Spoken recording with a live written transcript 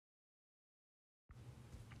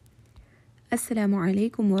السلام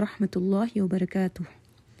عليكم ورحمة الله وبركاته.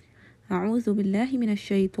 أعوذ بالله من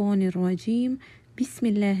الشيطان الرجيم. بسم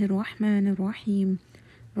الله الرحمن الرحيم.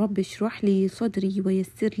 رب اشرح لي صدري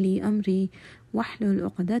ويسر لي أمري واحلل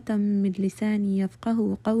عقدة من لساني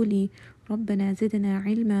يفقه قولي. ربنا زدنا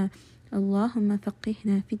علما اللهم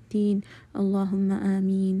فقهنا في الدين اللهم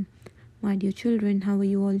آمين. My dear children, how are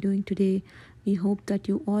you all doing today? We hope that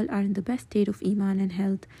you all are in the best state of Iman and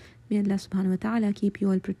health. May Allah subhanahu wa ta'ala keep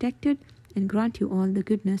you all protected and grant you all the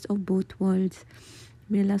goodness of both worlds.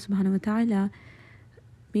 May Allah subhanahu wa ta'ala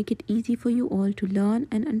make it easy for you all to learn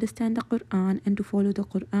and understand the Quran and to follow the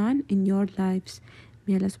Quran in your lives.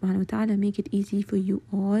 May Allah subhanahu wa ta'ala make it easy for you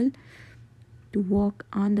all to walk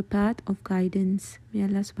on the path of guidance. May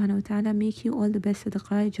Allah subhanahu wa ta'ala make you all the best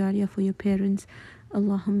sadaqah jariyah for your parents.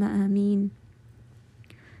 Allahumma ameen.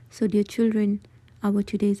 So dear children, our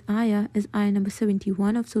today's ayah is ayah number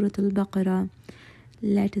 71 of Surah Al-Baqarah.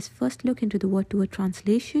 Let us first look into the word-to-word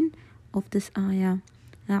translation of this ayah.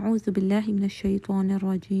 A'udhu billahi minash shaitanir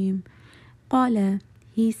rajim. Qala,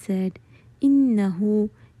 he said, innahu,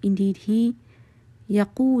 indeed he,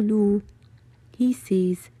 yaqulu, he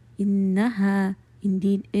says, innaha,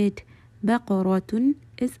 indeed it, baqaratun,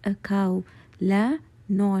 is a cow, la,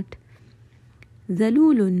 not,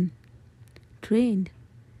 dhalulun, trained,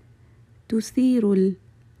 tusirul,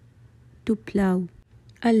 to plow,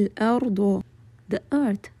 al-ardu, the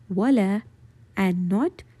earth, wala, and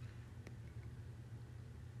not,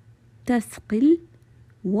 tasqil,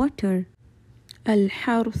 water,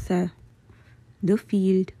 al-hartha, the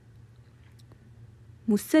field,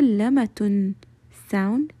 musallamatun,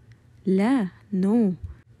 sound, la, no,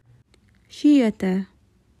 shiyata,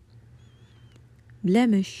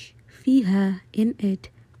 blemish, fiha, in it,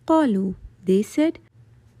 qalu, they said,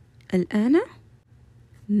 al-ana,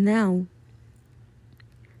 now,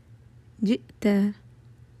 jita,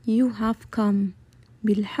 you have come,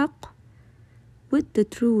 bilhaq, with the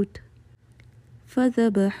truth,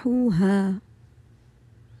 فذبحوها,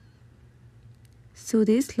 so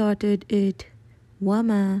they slaughtered it,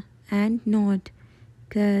 wama, and not,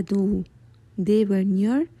 kadu, they were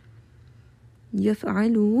near,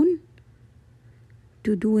 yaf'alun,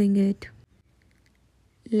 to doing it.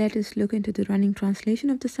 Let us look into the running translation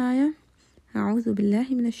of this ayah. أعوذ بالله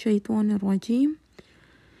من الشيطان الرجيم.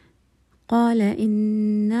 قال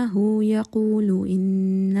إنه يقول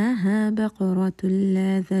إنها بقرة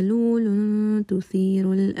لا ذلول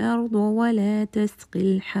تثير الأرض ولا تسقي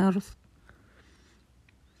الحرث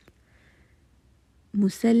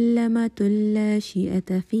مسلمة لا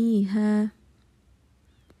شيئة فيها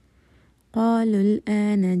قالوا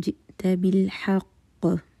الآن جئت بالحق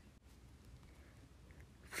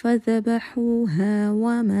فذبحوها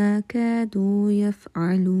وما كادوا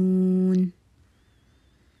يفعلون.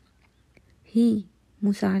 He,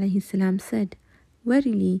 Musa alayhi salam, said,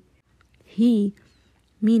 verily, he,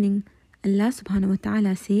 meaning Allah subhanahu wa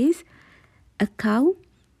ta'ala says, a cow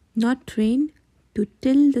not trained to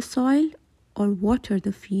till the soil or water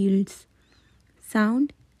the fields,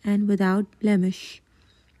 sound and without blemish.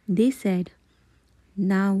 They said,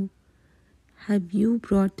 now have you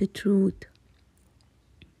brought the truth?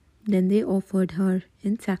 Then they offered her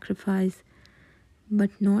in sacrifice, but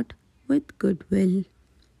not with goodwill.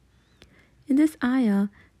 In this ayah,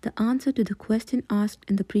 the answer to the question asked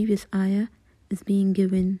in the previous ayah is being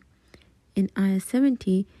given. In ayah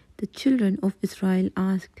 70, the children of Israel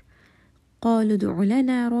asked, قَالُوا ادْعُ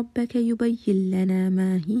لَنَا رَبَّكَ يُبَيِّن لَنَا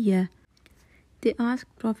مَا هِيَ. They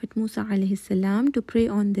asked Prophet Musa alayhi salam to pray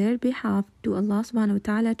on their behalf to Allah subhanahu wa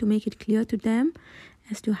ta'ala to make it clear to them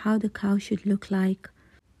as to how the cow should look like.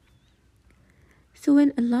 So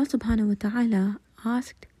when Allah subhanahu wa ta'ala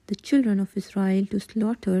asked the children of Israel to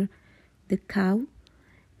slaughter the cow,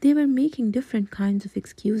 they were making different kinds of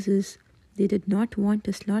excuses. They did not want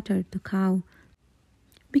to slaughter the cow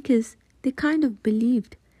because they kind of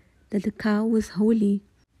believed that the cow was holy,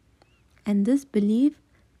 and this belief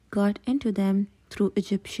got into them through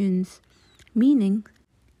Egyptians, meaning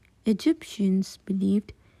Egyptians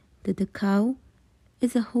believed that the cow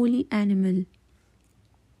is a holy animal.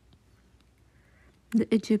 The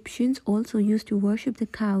Egyptians also used to worship the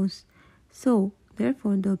cows, so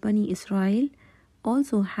therefore the Bani Israel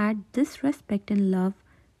also had this respect and love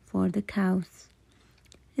for the cows.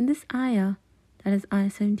 In this ayah, that is ayah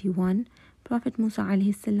 71, Prophet Musa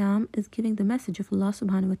alayhi salam is giving the message of Allah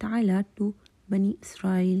subhanahu wa ta'ala to Bani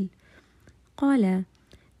Israel. Qala,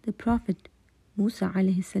 the Prophet Musa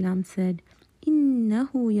alayhi salam said,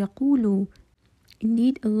 Innahu yaqulu,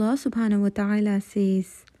 indeed Allah subhanahu wa ta'ala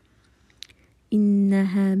says,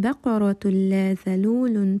 إنها بقرة لا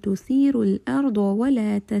ذلول تثير الأرض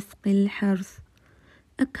ولا تسقي الحرث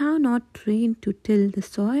a cow not trained to till the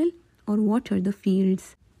soil or water the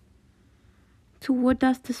fields. So what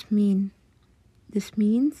does this mean? This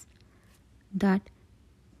means that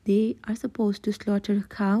they are supposed to slaughter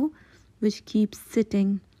a cow which keeps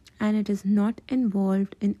sitting, and it is not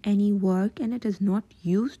involved in any work, and it is not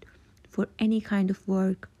used for any kind of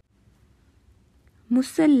work.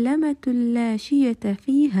 مسلمة لا شية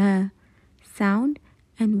فيها, sound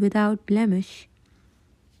and without blemish.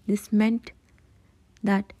 This meant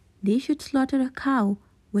that they should slaughter a cow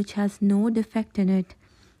which has no defect in it,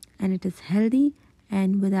 and it is healthy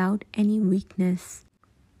and without any weakness.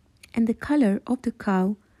 And the color of the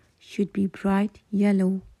cow should be bright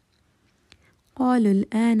yellow. قالوا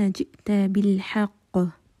الآن جئت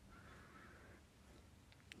بالحق.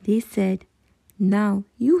 They said, now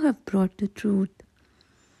you have brought the truth.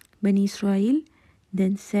 Bani Israel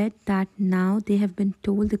then said that now they have been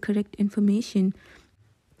told the correct information,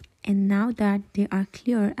 and now that they are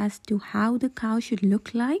clear as to how the cow should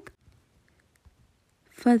look like,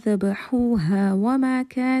 فَذَبَحُوهَا وَمَا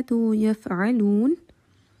كَادُوا يَفْعَلُونَ,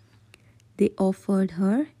 they offered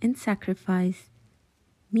her in sacrifice,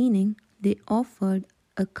 meaning they offered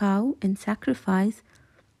a cow in sacrifice,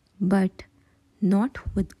 but not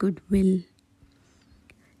with goodwill.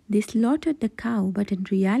 They slaughtered the cow, but in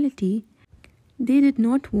reality, they did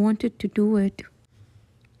not want it to do it.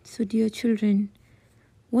 So dear children,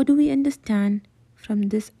 what do we understand from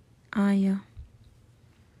this ayah?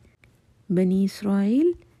 Bani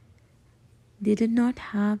Israel, they did not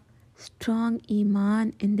have strong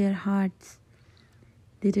iman in their hearts.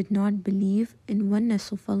 They did not believe in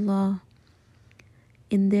oneness of Allah.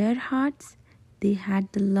 In their hearts, they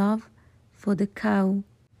had the love for the cow.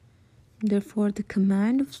 Therefore, the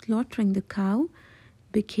command of slaughtering the cow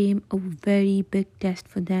became a very big test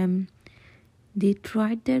for them. They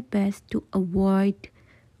tried their best to avoid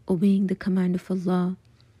obeying the command of Allah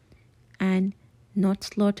and not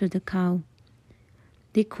slaughter the cow.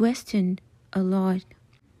 They questioned a lot,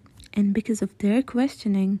 and because of their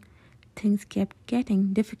questioning, things kept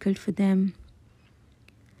getting difficult for them.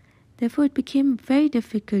 Therefore, it became very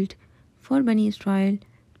difficult for Bani Israel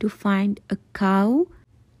to find a cow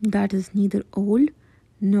that is neither old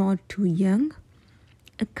nor too young,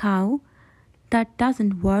 a cow that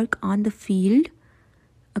doesn't work on the field,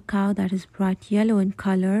 a cow that is bright yellow in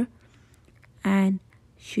color and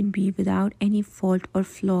should be without any fault or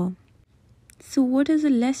flaw. So what is the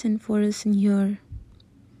lesson for us in here?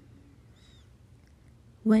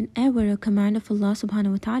 Whenever a command of Allah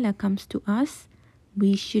subhanahu wa ta'ala comes to us,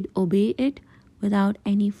 we should obey it without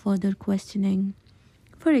any further questioning.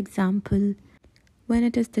 For example, when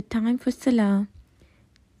it is the time for salah,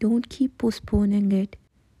 don't keep postponing it,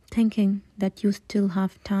 thinking that you still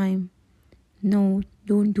have time. No,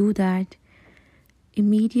 don't do that.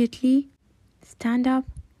 Immediately stand up,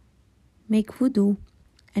 make wudu,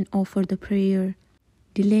 and offer the prayer.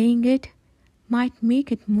 Delaying it might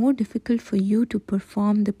make it more difficult for you to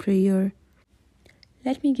perform the prayer.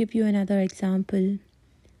 Let me give you another example.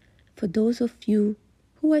 For those of you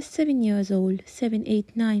who are 7 years old, 7,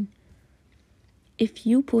 8, 9, if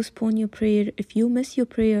you postpone your prayer, if you miss your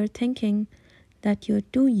prayer thinking that you're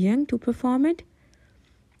too young to perform it,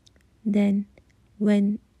 then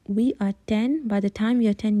when we are 10, by the time we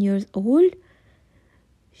are 10 years old,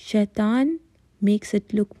 Shaitan makes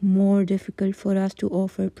it look more difficult for us to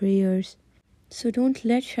offer prayers. So don't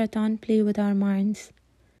let Shaitan play with our minds.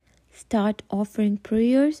 Start offering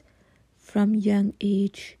prayers from young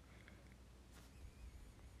age.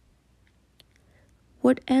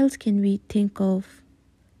 What else can we think of?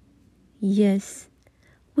 Yes,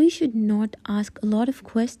 we should not ask a lot of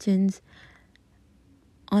questions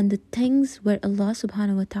on the things where Allah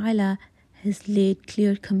subhanahu wa ta'ala has laid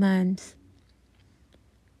clear commands.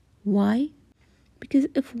 Why? Because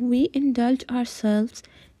if we indulge ourselves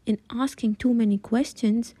in asking too many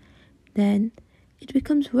questions, then it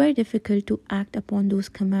becomes very difficult to act upon those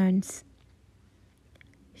commands.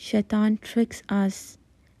 Shaitan tricks us,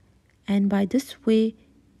 and by this way,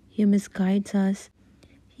 he misguides us.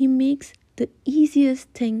 He makes the easiest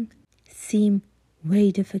thing seem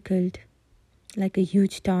very difficult, like a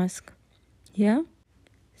huge task. Yeah?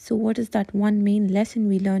 So what is that one main lesson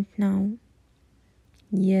we learned now?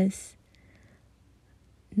 Yes,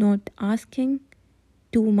 not asking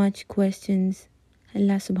too much questions.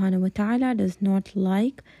 Allah subhanahu wa ta'ala does not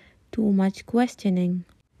like too much questioning.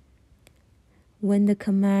 When the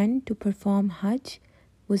command to perform Hajj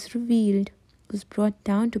was revealed, was brought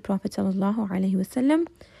down to Prophet sallallahu alaihi wasallam,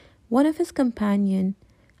 one of his companions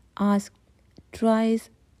asked thrice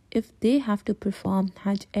if they have to perform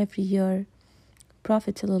Hajj every year.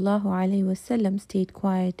 Prophet sallallahu alaihi wasallam stayed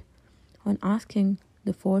quiet. On asking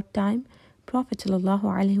The fourth time, Prophet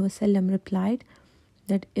ﷺ replied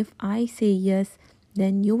that if I say yes,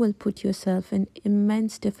 then you will put yourself in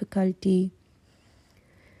immense difficulty.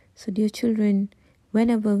 So dear children,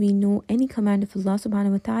 whenever we know any command of Allah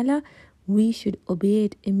subhanahu wa ta'ala, we should obey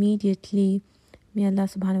it immediately. May Allah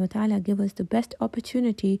subhanahu wa ta'ala give us the best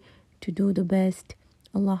opportunity to do the best.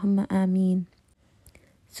 Allahumma ameen.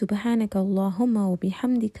 Subhanaka Allahumma wa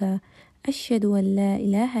bihamdika ashhadu an la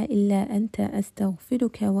ilaha illa anta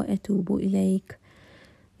astaghfiruka wa atubu ilayk.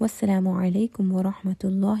 Wassalamu alaikum wa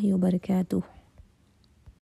rahmatullahi wa barakatuh.